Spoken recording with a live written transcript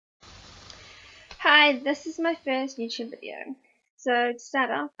Hi, this is my first YouTube video. So to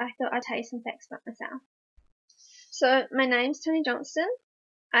start off, I thought I'd tell you some facts about myself. So my name's Toni Johnston.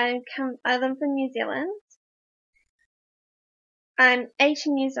 I live in New Zealand. I'm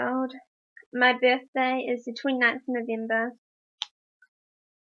 18 years old. My birthday is the 29th of November.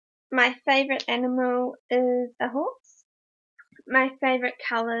 My favourite animal is a horse. My favourite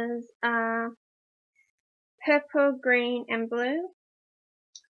colours are purple, green and blue.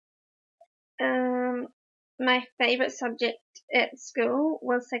 My favourite subject at school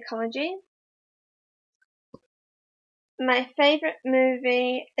was psychology. My favourite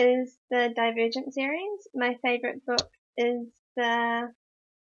movie is the Divergent series. My favourite book is the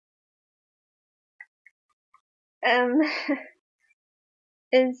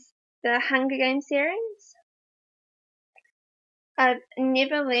is the Hunger Games series. I've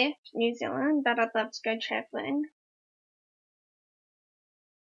never left New Zealand, but I'd love to go travelling.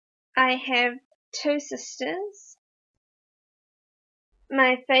 I have two sisters.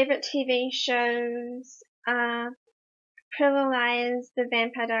 My favourite TV shows are Pretty Little Liars, The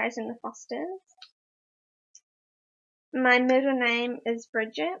Vampire Diaries and The Fosters. My middle name is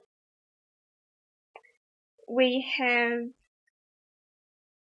Bridget. We have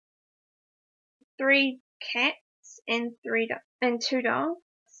 3 cats and 2 dogs.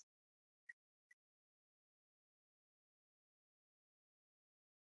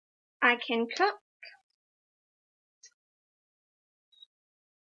 I can cook.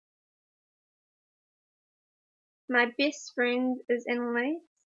 My best friend is Emily.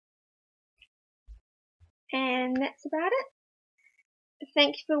 And that's about it.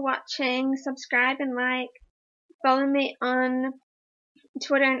 Thank you for watching. Subscribe and like. Follow me on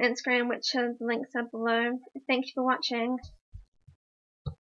Twitter and Instagram, which the links are below. Thank you for watching.